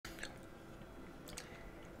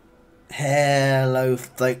Hello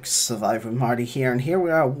folks, Survivor Marty here, and here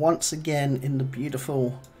we are once again in the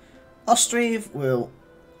beautiful Ostriv. We'll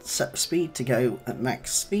set the speed to go at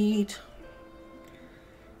max speed.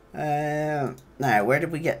 Now, where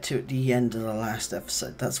did we get to at the end of the last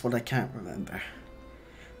episode? That's what I can't remember.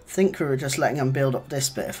 I think we were just letting them build up this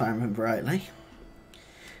bit, if I remember rightly.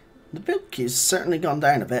 The build queue's certainly gone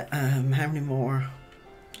down a bit. How many more?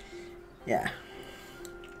 Yeah.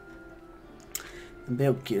 The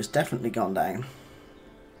build queue has definitely gone down.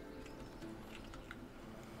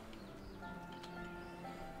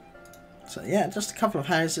 So yeah, just a couple of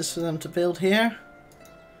houses for them to build here.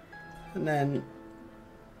 And then,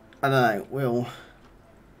 I don't know, we'll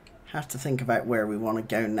have to think about where we want to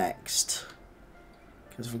go next.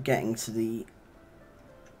 Because we're getting to the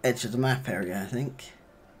edge of the map area, I think.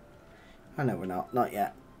 Oh no, we're not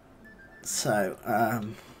yet. So,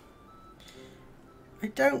 I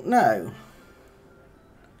don't know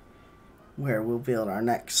where we'll build our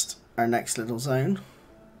next little zone,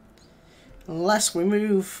 unless we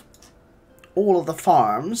move all of the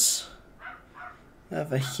farms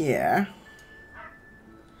over here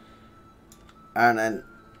and then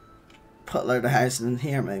put a load of houses in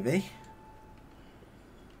here maybe.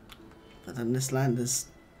 But then this land is,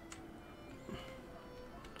 I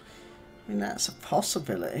mean, that's a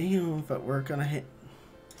possibility, but we're gonna hit,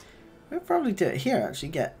 we'll probably do it here, actually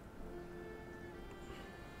get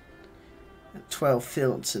 12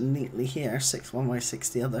 fields and neatly here, 6 one way, 6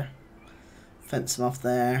 the other. Fence them off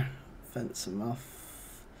there, fence them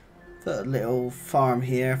off, put a little farm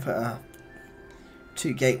here, put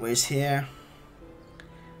 2 gateways here,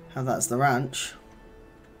 have that as the ranch.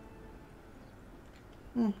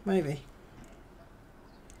 Maybe.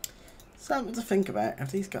 Something to think about.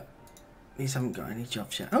 Have these haven't got any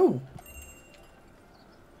jobs yet. Oh!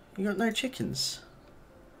 You got no chickens?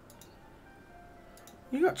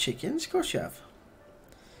 You got chickens? Of course you have.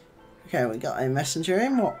 Okay, we got a messenger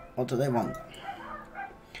in. What do they want?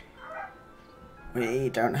 We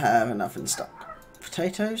don't have enough in stock.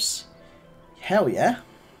 Potatoes? Hell yeah.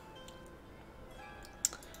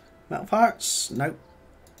 Metal parts? Nope.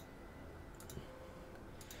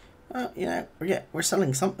 Well, you know, we're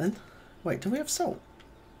selling something. Wait, do we have salt?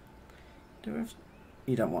 Do we have...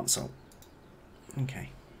 You don't want salt. Okay.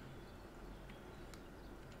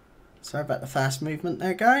 Sorry about the fast movement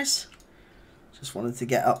there, guys. Just wanted to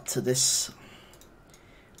get up to this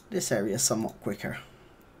area somewhat quicker.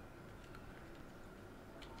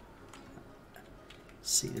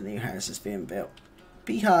 See the new houses being built.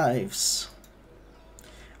 Beehives.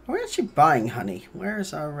 Are we actually buying honey? Where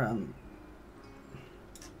is our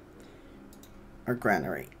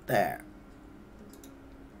granary? There.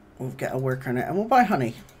 We'll get a worker in it and we'll buy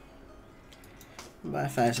honey. We'll buy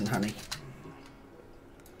 1,000 honey.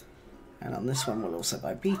 And on this one we'll also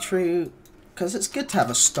buy beetroot, because it's good to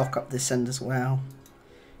have a stock up this end as well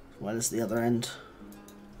as the other end.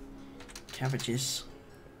 Cabbages.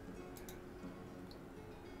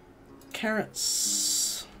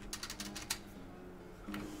 Carrots.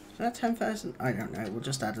 Is that 10,000? I don't know, we'll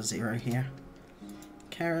just add a 0 here.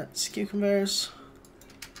 Carrots, cucumbers.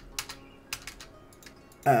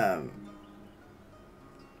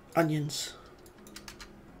 Onions.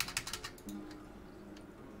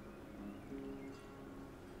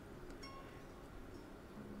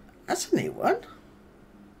 That's a new one.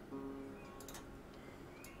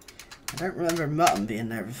 I don't remember mutton being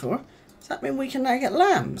there before. Does that mean we can now get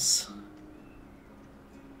lambs?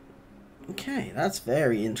 Okay, that's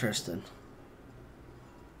very interesting.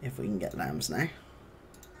 If we can get lambs now.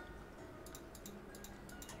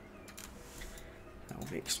 That will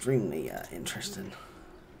be extremely interesting.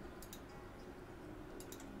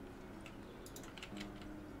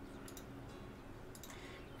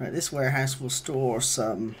 Right, this warehouse will store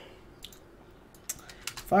some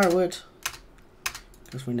firewood,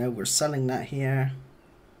 because we know we're selling that here,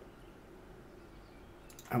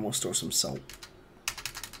 and we'll store some salt.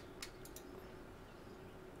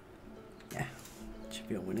 Yeah, should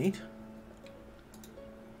be all we need.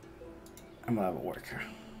 And we'll have a worker.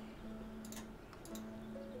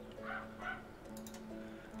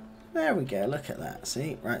 There we go, look at that,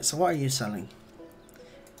 see? Right, so what are you selling?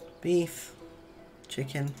 Beef,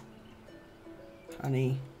 chicken,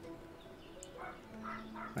 honey.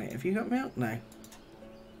 Wait, have you got milk? No.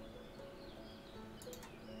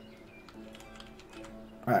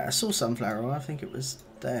 Right, I saw sunflower oil. I think it was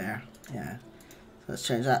there. Yeah. So let's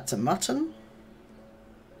change that to mutton.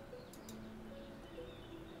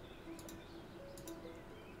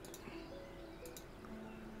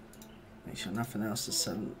 Make sure nothing else is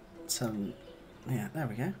selling. Yeah, there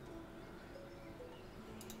we go.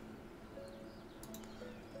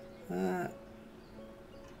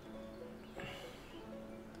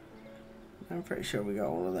 I'm pretty sure we got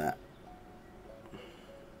all of that.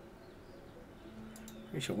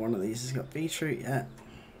 Pretty sure one of these has got beetroot, yeah.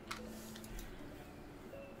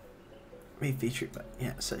 Beetroot, but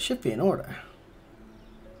yeah, so it should be in order.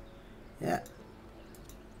 Yeah.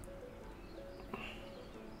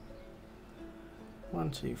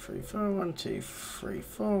 1, 2, 3, 4, 1, 2, 3,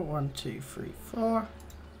 4, 1, 2, 3, 4.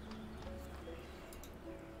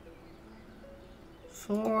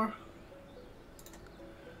 4.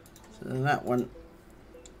 So then that one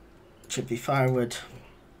should be firewood.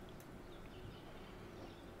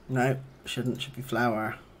 No, shouldn't, should be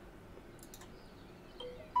flour.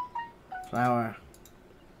 Flour.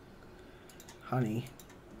 Honey.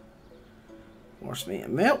 Horse meat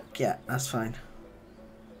and milk. Yeah, that's fine.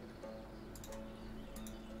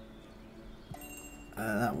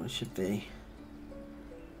 That one should be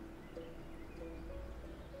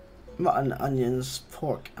mutton, onions,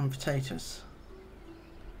 pork and potatoes.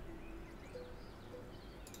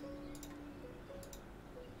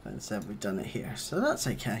 But instead we've done it here, so that's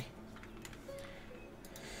okay.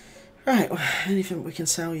 Right, anything we can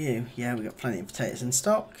sell you? Yeah, we got plenty of potatoes in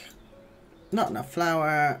stock. Not enough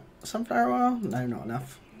flour. Sunflower oil? No, not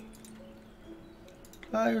enough.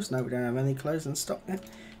 Clothes? No, we don't have any clothes in stock yet.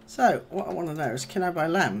 So, what I want to know is, can I buy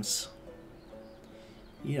lambs?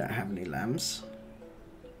 You don't have any lambs.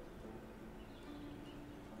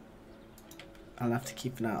 I'll have to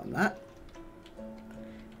keep an eye on that.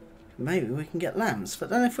 Maybe we can get lambs, but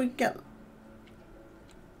then if we get...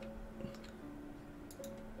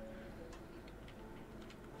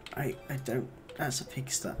 I don't... That's a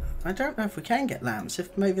pigsty. I don't know if we can get lambs.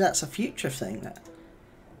 If maybe that's a future thing that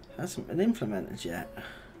hasn't been implemented yet.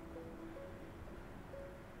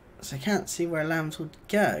 So I can't see where lambs would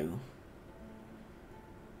go.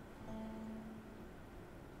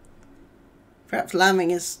 Perhaps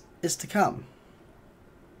lambing is to come.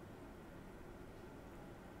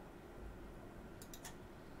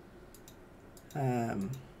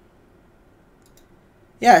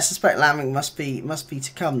 Yeah, I suspect lambing must be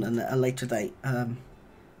to come then at a later date.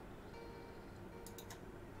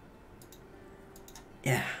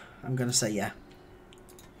 Yeah, I'm gonna say yeah,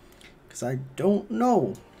 because I don't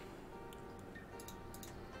know.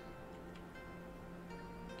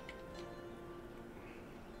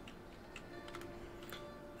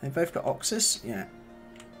 They both got oxes, yeah.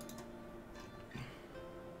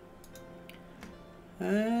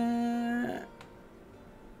 I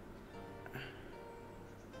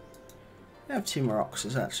have 2 more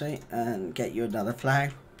oxes actually, and get you another plough,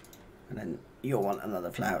 and then you'll want another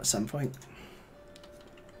plough at some point.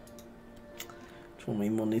 Which will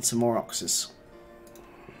mean we'll need some more oxes.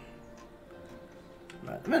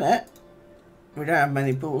 But at the minute, we don't have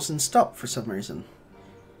many bulls in stock for some reason.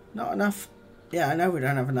 Not enough. Yeah, I know we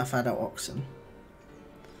don't have enough adult oxen.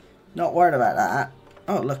 Not worried about that.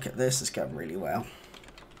 Oh, look at this, it's going really well.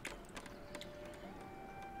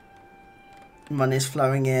 Money's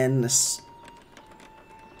flowing in. This...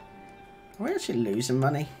 Are we actually losing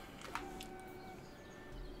money?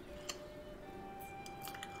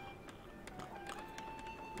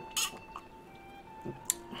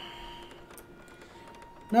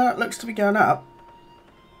 No, it looks to be going up.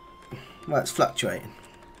 Well, it's fluctuating.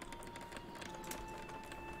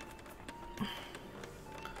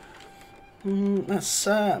 That's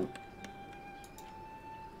yeah.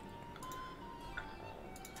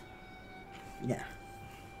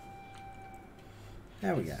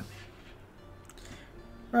 There we go.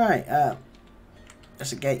 Right,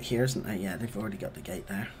 there's a gate here, isn't there? Yeah, they've already got the gate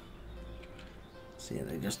there. So yeah,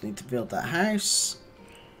 they just need to build that house.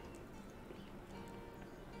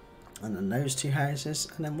 And then those 2 houses,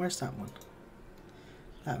 and then where's that one?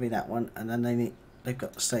 That'll be that one, and then they've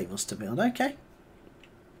got the stables to build. Okay.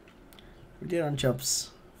 We're doing on jobs.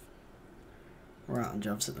 We're out on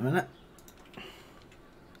jobs at the minute.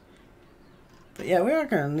 But yeah, we are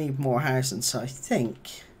going to need more housing, so I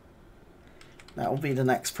think that will be the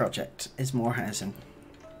next project, is more housing.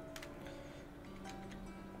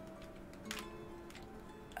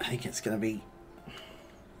 I think it's going to be...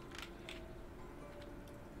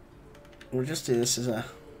 We'll just do this as a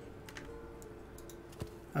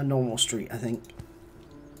normal street, I think.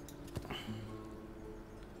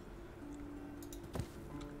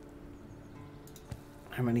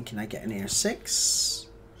 How many can I get in here? 6?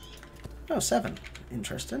 Oh, 7.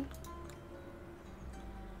 Interesting.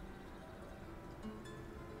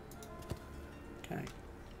 Okay.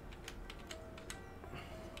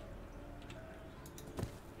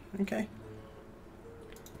 Okay.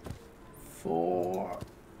 4,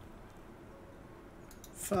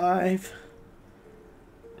 5,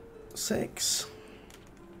 6,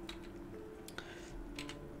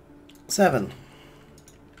 7.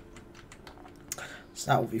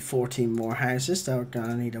 So that will be 14 more houses that are going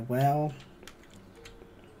to need a well.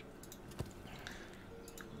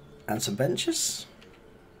 And some benches.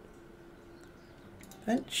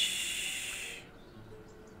 Bench.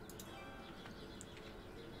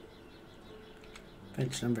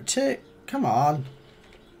 Bench number 2. Come on.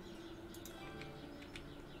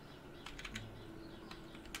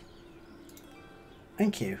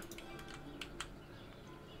 Thank you.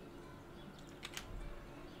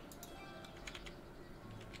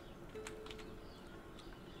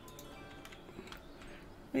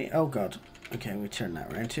 Oh god. Okay, we turned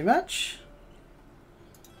that around too much.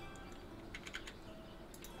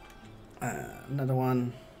 Another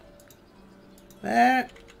one. There.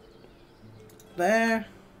 There.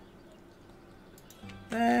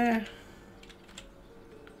 There.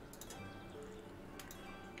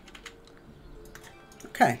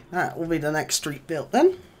 Okay, that will be the next street built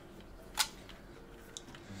then.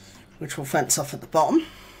 Which will fence off at the bottom.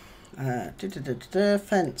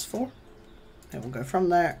 Fence 4. And we'll go from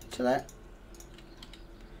there to there.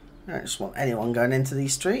 I don't just want anyone going into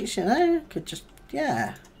these streets, you know. Could just,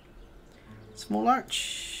 yeah. Small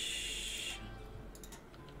arch.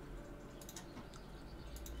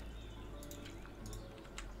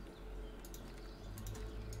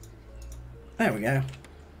 There we go.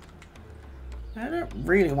 I don't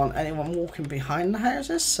really want anyone walking behind the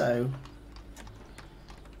houses, so...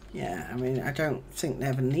 Yeah, I mean, I don't think they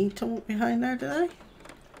ever need to walk behind there, do they?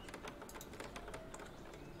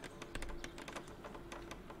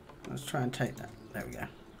 Let's try and take that. There we go.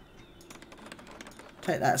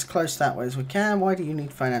 Take that as close that way as we can. Why do you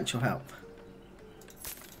need financial help?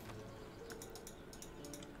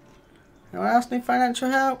 Anyone else need financial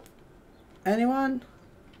help? Anyone?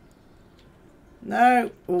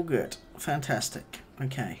 No? All good. Fantastic.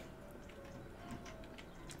 Okay.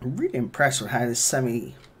 I'm really impressed with how this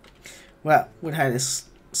with how this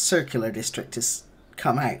circular district has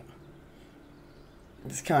come out.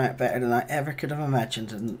 It's come out better than I ever could have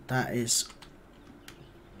imagined, and that is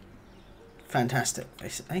fantastic,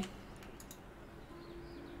 basically.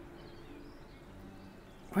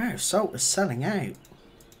 Wow, salt is selling out.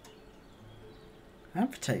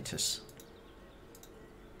 And potatoes.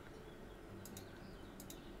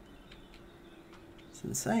 It's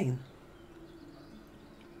insane.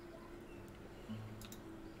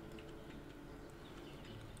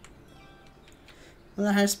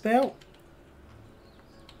 Another house built.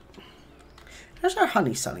 How's our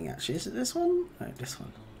honey selling actually? Is it this one? No, this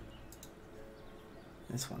one.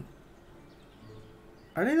 This one.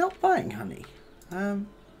 Are they not buying honey?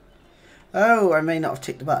 Oh, I may not have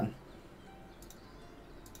ticked the button.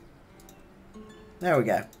 There we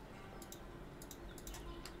go.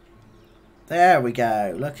 There we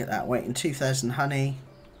go. Look at that. Waiting 2,000 honey.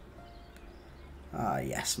 Ah,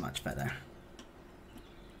 yes, much better.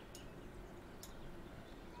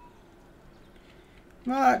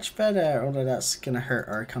 Much better, although that's going to hurt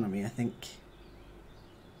our economy, I think.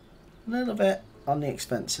 A little bit on the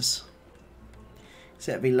expenses.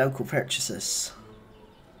 So it'll be local purchases.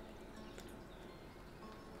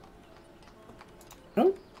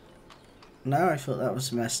 Oh. No, I thought that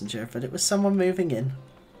was a messenger, but it was someone moving in.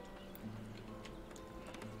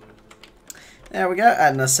 There we go,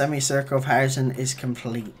 and the semicircle of housing is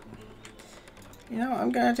complete. You know what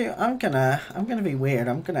I'm gonna do? I'm gonna be weird.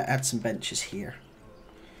 I'm gonna add some benches here.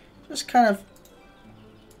 Just kind of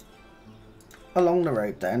along the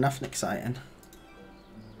road there, nothing exciting.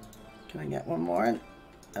 Can I get one more in?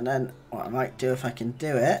 And then what I might do if I can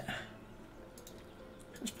do it,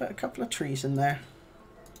 just put a couple of trees in there.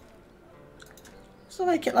 So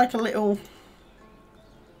make it like a little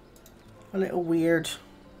weird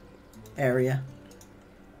area.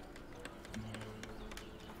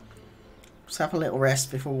 Just have a little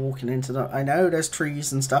rest before walking into the... I know there's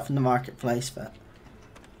trees and stuff in the marketplace, but...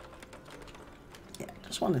 yeah,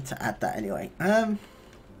 just wanted to add that anyway.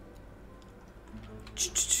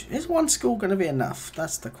 Is one school going to be enough?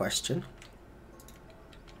 That's the question.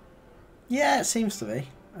 Yeah, it seems to be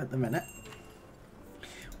at the minute.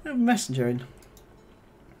 We have a messenger in.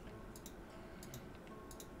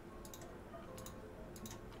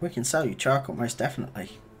 We can sell you charcoal, most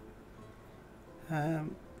definitely.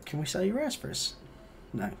 Can we sell you raspberries?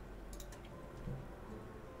 No.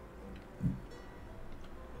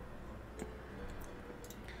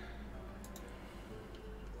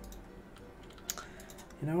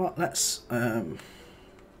 You know what, let's...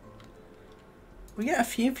 we get a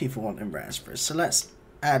few people wanting raspberries, so let's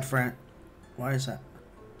add for... Why is that?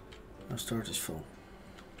 No, storage is full.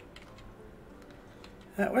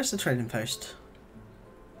 Where's the trading post?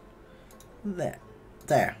 There.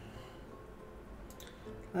 There.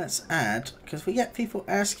 Let's add, because we get people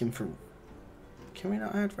asking for... Can we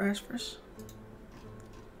not add raspberries?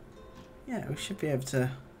 Yeah, we should be able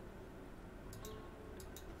to...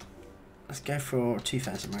 Let's go for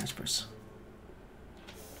 2,000 raspberries.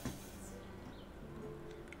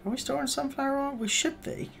 Are we storing sunflower oil? We should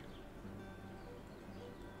be.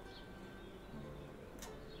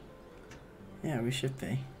 Yeah, we should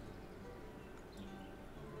be.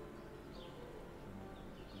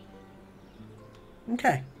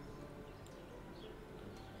 Okay.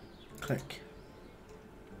 Click.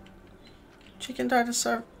 Chicken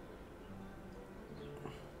dinosaur.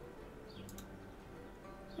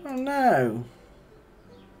 Oh no.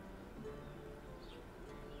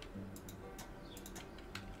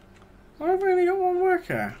 Why have we only got one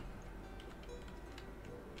worker?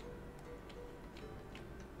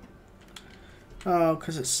 Oh,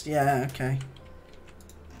 because it's... Yeah, okay.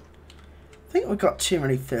 I think we've got too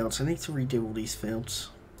many fields. I need to redo all these fields.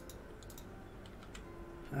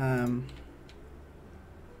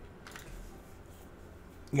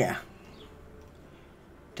 Yeah.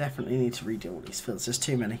 Definitely need to redo all these fields. There's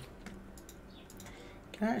too many.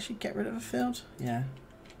 Can I actually get rid of a field? Yeah.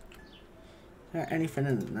 Anything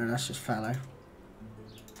in it? No, that's just fallow.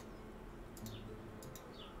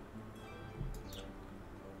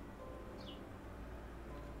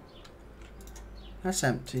 That's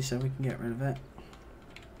empty, so we can get rid of it.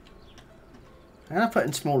 I'm going to put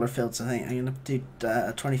in smaller fields, I think. I'm going to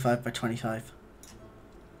do 25 by 25.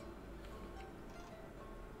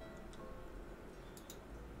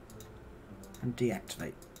 And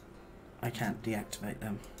deactivate. I can't deactivate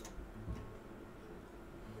them.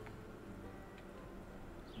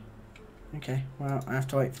 Okay, well, I have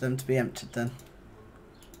to wait for them to be emptied then.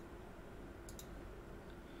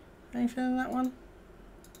 Anything in that one?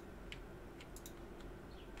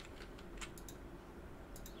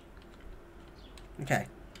 Okay,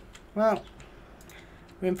 well,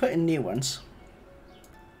 we've been putting new ones.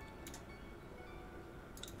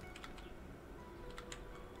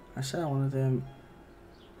 I said I wanted them.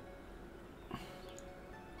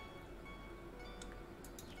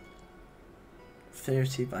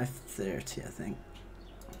 $30 by $30, I think.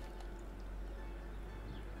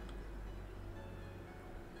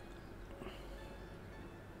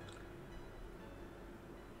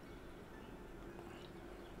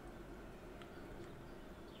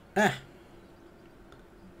 Ah.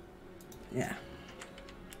 Yeah.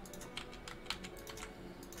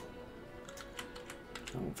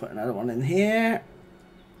 I'll put another one in here.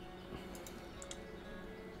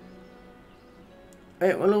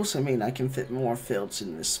 It will also mean I can fit more fields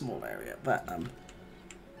in this small area, but I'm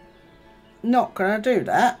not gonna do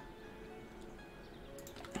that.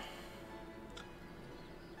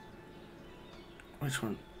 Which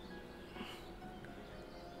one?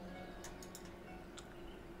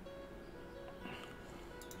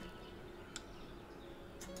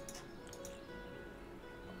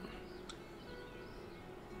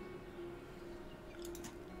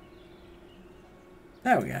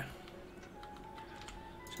 There we go.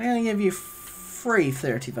 So I'm going to give you free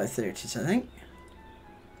 30 by 30s, I think.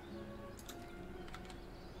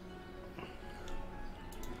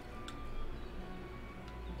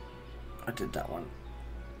 I did that one.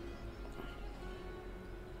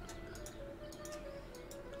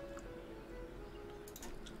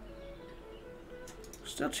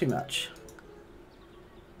 Still too much.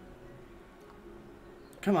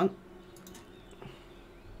 Come on.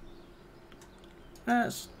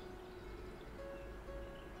 Is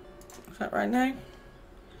that right now?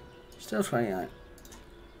 Still 29.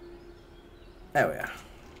 There we are.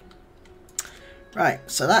 Right,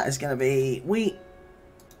 so that is going to be wheat,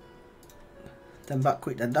 then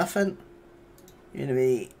buckwheat, then nothing. You're going to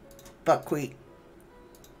be buckwheat,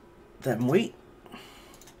 then wheat.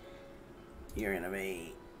 You're going to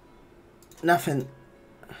be nothing,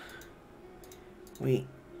 wheat,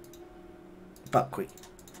 buckwheat.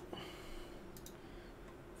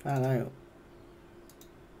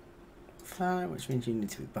 Fallow, which means you need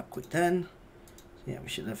to be buckwheat then. So yeah, we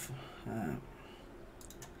should have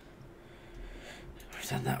we've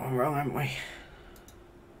done that one wrong, haven't we?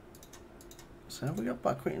 So have we got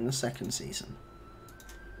buckwheat in the second season?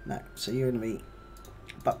 No, so you're going to be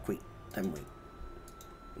buckwheat, then wheat.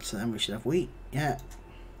 So then we should have wheat, yeah.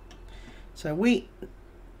 So wheat,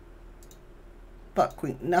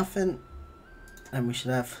 buckwheat, nothing. Then we should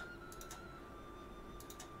have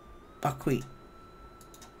buckwheat,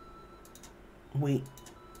 wheat,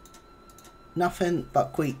 nothing,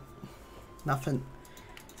 buckwheat, nothing,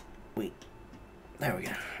 wheat. There we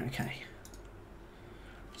go, okay.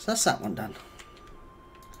 So that's that one done.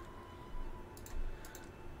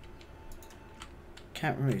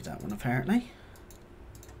 Can't remove that one apparently.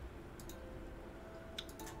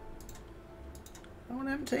 That one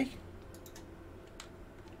empty?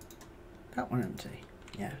 That one empty.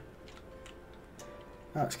 Yeah.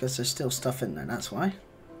 Oh, it's because there's still stuff in there, that's why.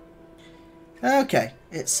 Okay,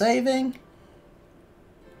 it's saving.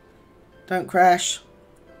 Don't crash.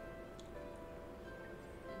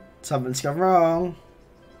 Something's gone wrong.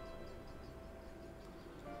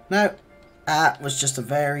 No, that was just a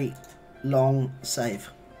very long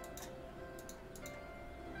save.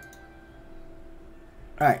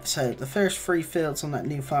 Right, so the first 3 fields on that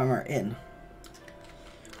new farm are in.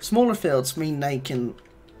 Smaller fields mean they can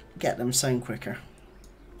get them sown quicker.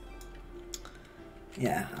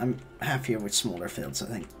 Yeah, I'm happier with smaller fields, I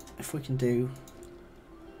think. If we can do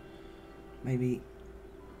maybe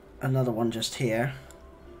another one just here.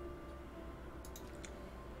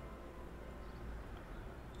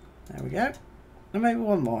 There we go. And maybe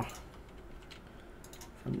one more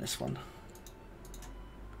from this one.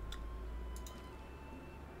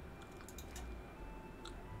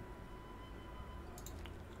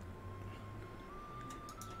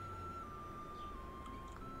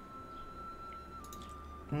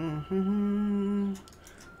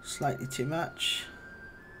 Slightly too much.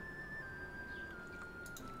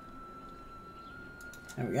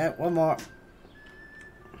 There we go, one more.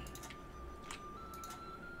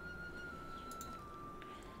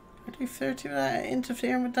 I do 30 without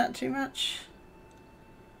interfering with that too much.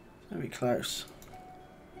 That'll be close.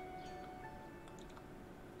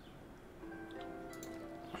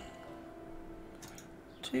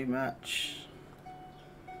 Too much.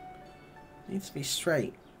 Needs to be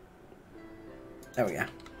straight. There we go.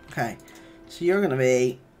 Okay, so you're going to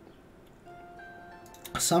be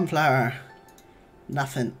sunflower,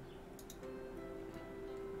 nothing,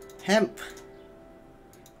 hemp,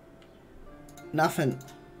 nothing,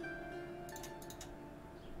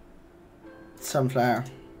 sunflower,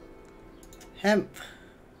 hemp,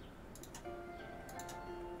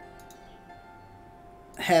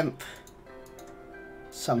 hemp,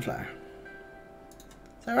 sunflower.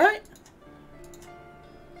 Is that right?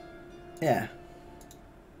 Yeah.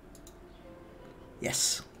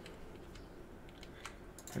 Yes.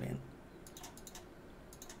 Brilliant.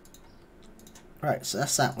 Right, so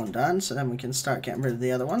that's that one done. So then we can start getting rid of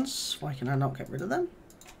the other ones. Why can I not get rid of them?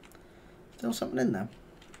 Still something in them.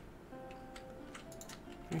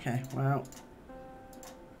 Okay, well.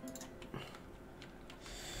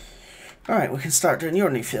 Alright, we can start doing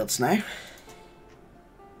your new fields now.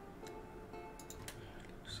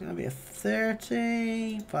 It's going to be a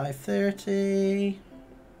 30 by 30.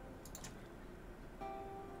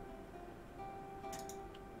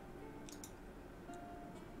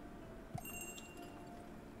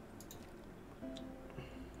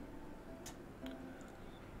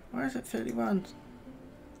 Why is it 31?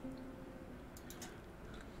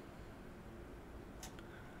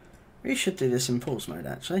 We should do this in pause mode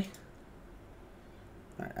actually.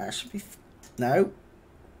 Right, that should be no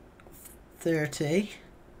 30.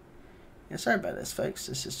 Yeah, sorry about this folks,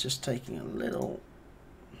 this is just taking a little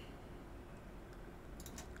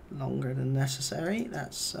longer than necessary.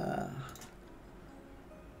 That's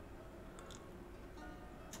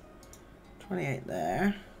 28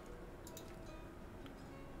 there.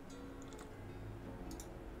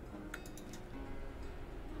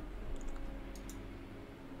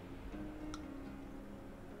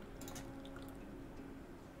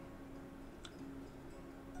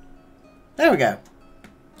 There we go.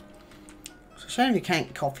 It's a shame you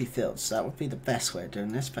can't copy fields. That would be the best way of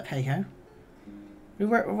doing this, but hey ho. We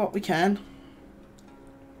work with what we can.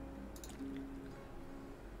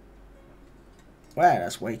 Wow,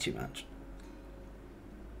 that's way too much.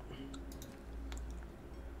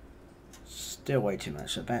 Still way too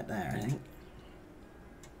much. About there, I think.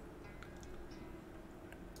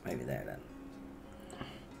 Maybe there then.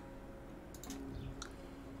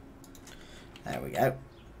 There we go.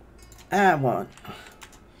 And one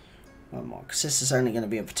more, because this is only going to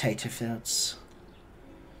be a potato fields.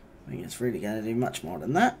 I think it's really going to do much more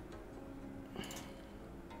than that.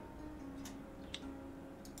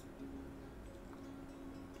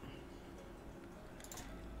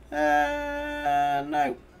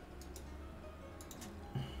 No.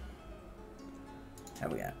 There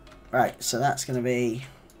we go. Right, so that's going to be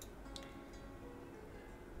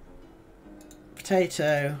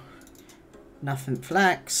potato, nothing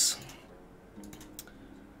flax.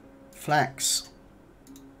 Flax,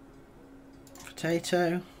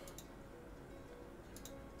 potato,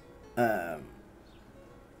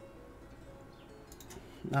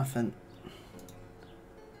 nothing,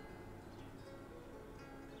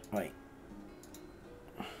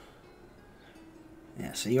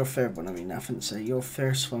 So your third one will be nothing. So your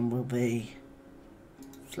first one will be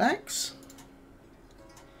flax.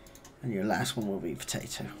 And your last one will be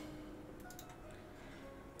potato.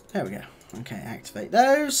 There we go. Okay, activate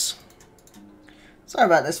those. Sorry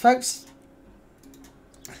about this, folks.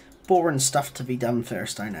 Boring stuff to be done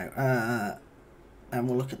first, I know. And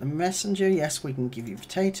we'll look at the messenger. Yes, we can give you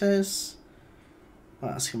potatoes.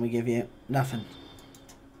 What else can we give you? Nothing.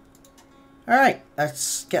 Alright,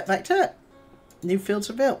 let's get back to it. New fields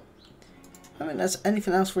are built. I don't think there's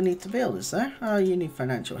anything else we need to build, is there? Oh, you need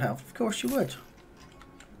financial help. Of course you would.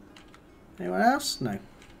 Anyone else? No.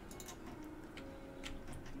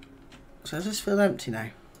 So is this field empty now?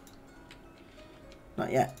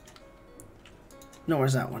 Not yet. Nor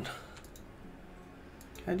is that one.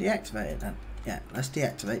 Can I deactivate it then? Yeah, let's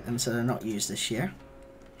deactivate them so they're not used this year.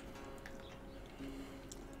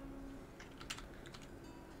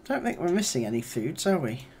 Don't think we're missing any foods, are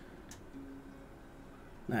we?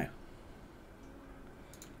 No.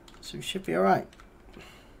 So we should be alright.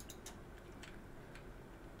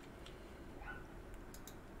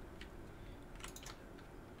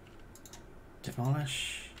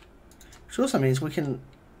 Demolish. Which also means we can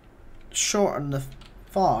shorten the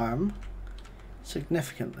farm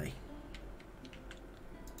significantly.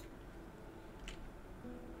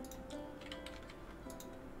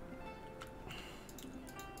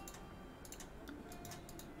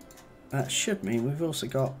 That should mean we've also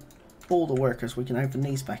got all the workers. We can open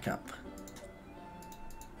these back up.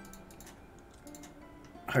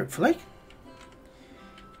 Hopefully.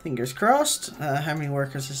 Fingers crossed. How many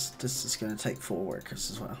workers is this? Is going to take 4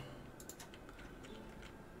 workers as well.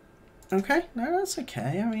 Okay, no, that's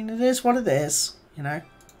okay. I mean, it is what it is, you know.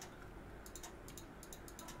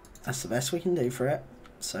 That's the best we can do for it,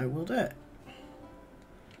 so we'll do it.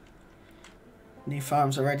 New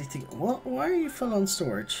farms are ready to... What? Why are you full on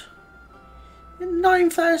storage?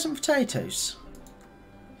 9,000 potatoes.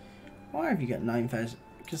 Why have you got 9,000?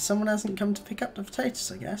 Because someone hasn't come to pick up the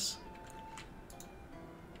potatoes, I guess.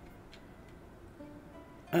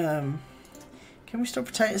 Can we store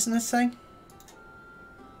potatoes in this thing?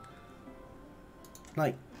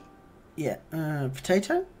 Like, yeah,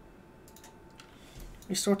 potato?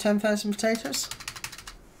 We store 10,000 potatoes?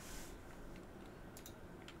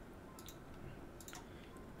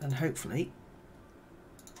 And hopefully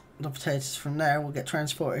the potatoes from there will get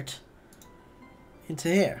transported into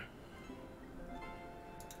here.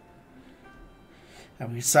 And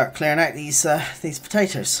we can start clearing out these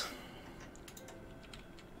potatoes.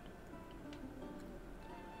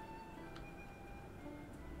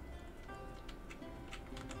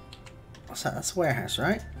 What's that? That's a warehouse,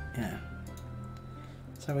 right? Yeah.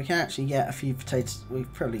 So we can actually get a few potatoes. We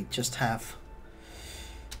probably just have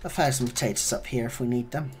 1,000 potatoes up here if we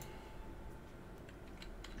need them.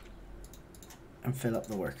 And fill up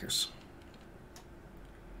the workers.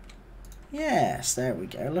 Yes, there we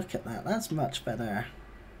go. Look at that. That's much better.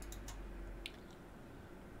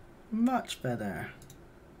 Much better.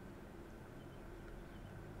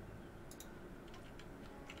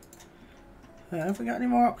 Have we got any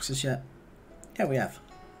more oxes yet? Yeah, we have.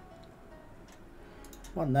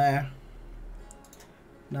 One there.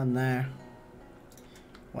 None there.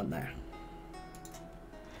 One there.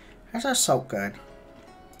 How's our salt going?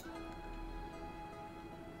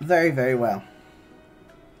 Very, very well.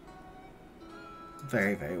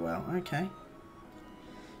 Very, very well. Okay.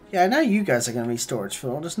 Yeah, I know you guys are going to be storage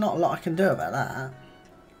full. There's not a lot I can do about that.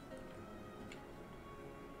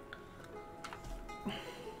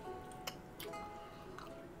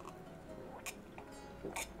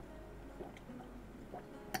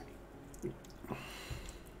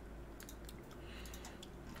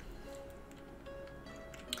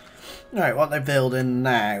 Right, what they're building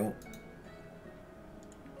now.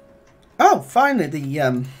 Oh, finally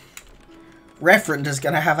the Reverend is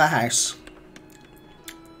going to have a house.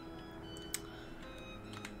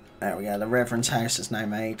 There we go, the Reverend's house is now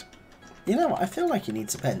made. You know what, I feel like he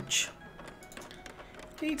needs a bench.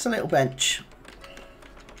 He needs a little bench.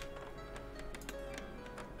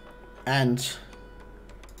 And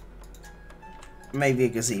maybe a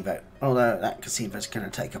gazebo. Although that gazebo is going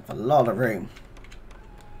to take up a lot of room.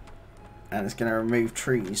 And it's going to remove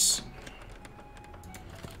trees.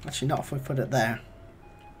 Actually, not if we put it there.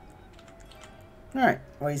 Alright,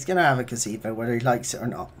 well, he's going to have a gazebo, whether he likes it or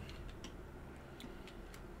not.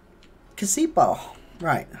 Gazebo.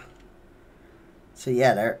 Right. So,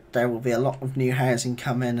 yeah, there will be a lot of new housing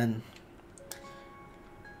coming, and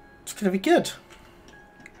it's going to be good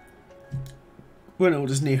when all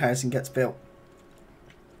this new housing gets built.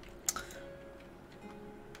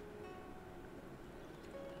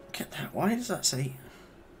 Look at that. Why does that say...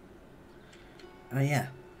 Oh yeah.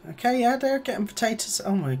 Okay, yeah, they're getting potatoes.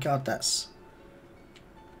 Oh my god, that's...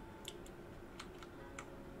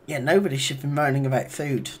 Yeah, nobody should be moaning about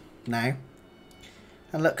food now.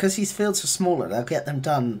 And look, because these fields are smaller, they'll get them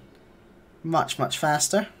done much, much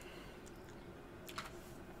faster.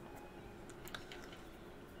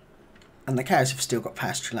 And the cows have still got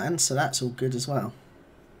pasture land, so that's all good as well.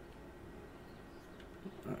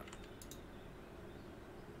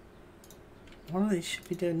 One of these should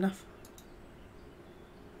be doing nothing.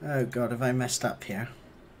 Oh god, have I messed up here?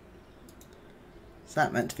 Is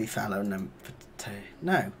that meant to be fallow and then potato?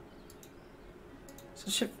 No. So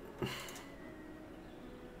should...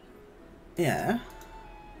 Yeah.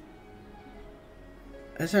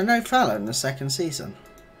 Is there no fallow in the second season?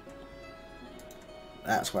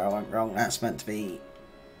 That's where I went wrong. That's meant to be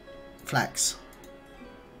flax.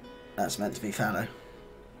 That's meant to be fallow.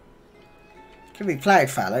 Could be ploughed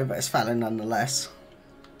fallow, but it's fallow nonetheless.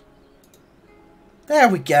 There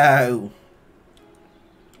we go.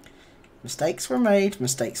 Mistakes were made,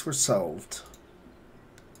 mistakes were solved.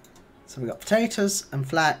 So we got potatoes and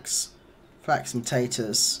flax, flax and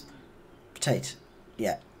potatoes, potato.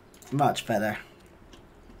 Yeah, much better.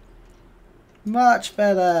 Much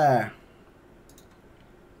better.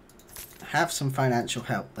 Have some financial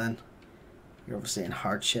help then. You're obviously in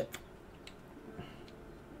hardship.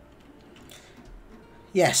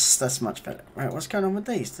 Yes, that's much better. Right, what's going on with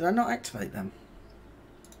these? Did I not activate them?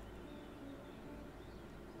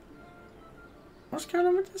 What's going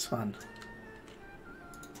on with this one?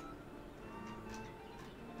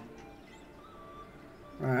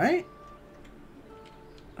 Right.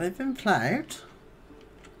 They've been ploughed.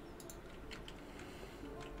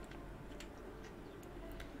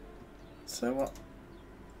 So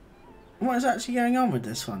what is actually going on with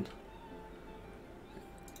this one?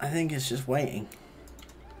 I think it's just waiting.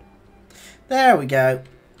 There we go.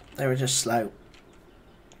 They were just slow.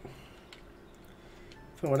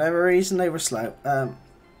 For whatever reason, they were slow.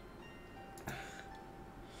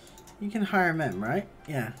 You can hire men, right?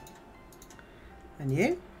 Yeah. And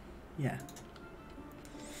you? Yeah.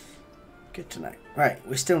 Good to know. Right,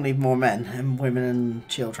 we still need more men and women and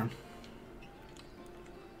children.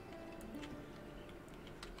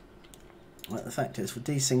 Well, the fact is, with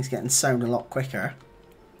these things getting sown a lot quicker,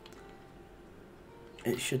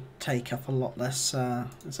 it should take up a lot less.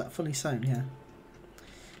 Is that fully sown? Yeah.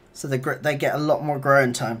 So they get a lot more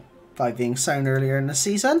growing time by being sown earlier in the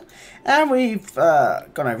season, and we've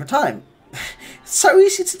gone over time. It's so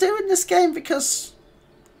easy to do in this game because,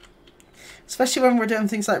 especially when we're doing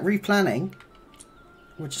things like replanning,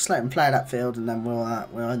 we'll just let them plough that field and then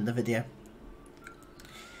we'll end the video.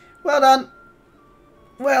 Well done.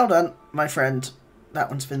 Well done, my friend. That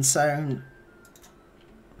one's been sown.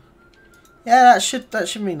 Yeah, that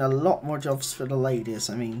should mean a lot more jobs for the ladies.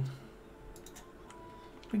 I mean,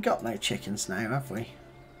 we got no chickens now, have we?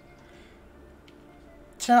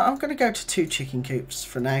 So I'm going to go to 2 chicken coops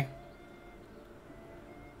for now.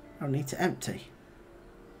 I'll need to empty.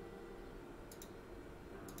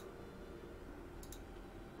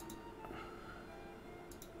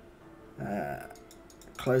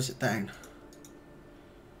 Close it down.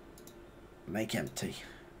 Make empty.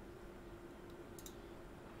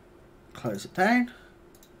 Close it down.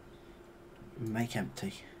 Make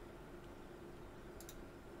empty.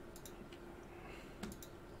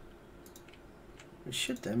 It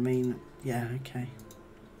should then mean, yeah, okay.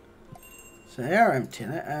 So they are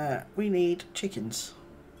emptying it. We need chickens.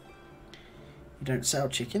 You don't sell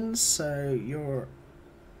chickens, so you're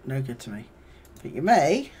no good to me. But you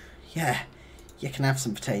may, yeah, you can have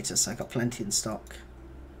some potatoes. I got plenty in stock.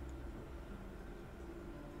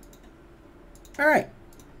 Alright.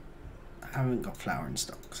 I haven't got flour in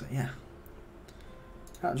stock, so yeah.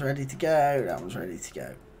 That one's ready to go. That one's ready to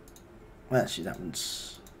go. Well, actually, that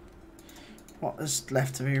one's... What is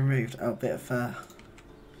left to be removed? Oh, a bit of...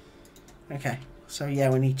 Okay, so yeah,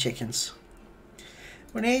 we need chickens.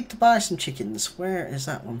 We need to buy some chickens. Where is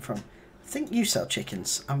that one from? I think you sell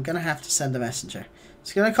chickens. I'm going to have to send a messenger.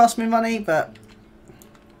 It's going to cost me money, but...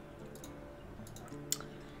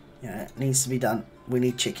 Yeah, it needs to be done. We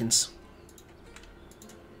need chickens.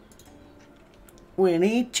 We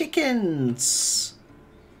need chickens.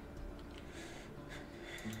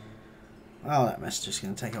 Oh, that message is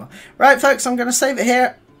going to take a while. Right, folks, I'm going to save it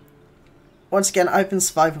here. Once again, I've been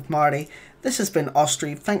Survive with Marty. This has been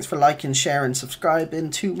Ostriv. Thanks for liking, sharing, subscribing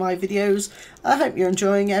to my videos. I hope you're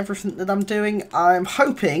enjoying everything that I'm doing. I'm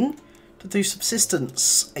hoping to do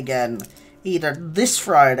subsistence again, either this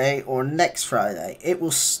Friday or next Friday. It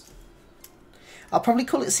will... I'll probably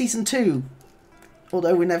call it Season 2,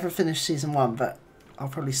 although we never finished Season 1, but I'll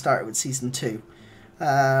probably start it with Season 2.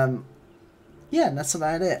 yeah, that's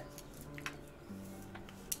about it.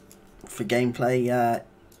 For gameplay,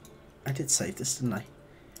 I did save this, didn't I?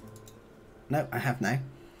 No, I have now.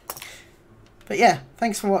 But yeah,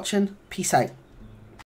 thanks for watching. Peace out.